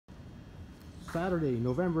Saturday,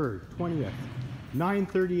 November 20th,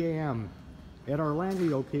 9:30 a.m. At our Langley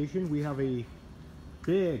location, we have a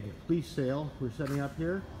big lease sale we're setting up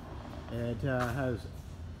here. It has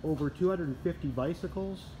over 250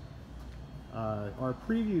 bicycles. Our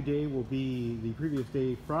preview day will be the previous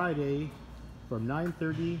day, Friday, from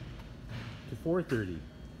 9:30 to 4:30.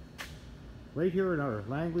 Right here in our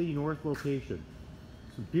Langley North location.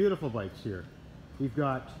 Some beautiful bikes here. We've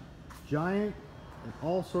got Giant and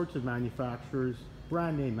all sorts of manufacturers,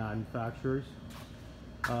 brand name manufacturers.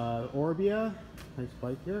 Orbea, nice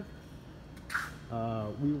bike here.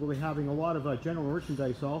 We will be having a lot of general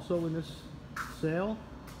merchandise also in this sale.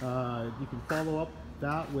 You can follow up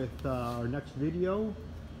that with our next video.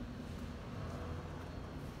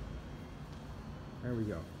 There we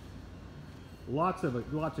go. Lots of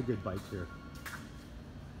good bikes here.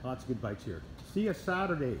 Lots of good bikes here. See you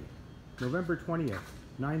Saturday, November 20th,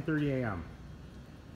 9:30 a.m.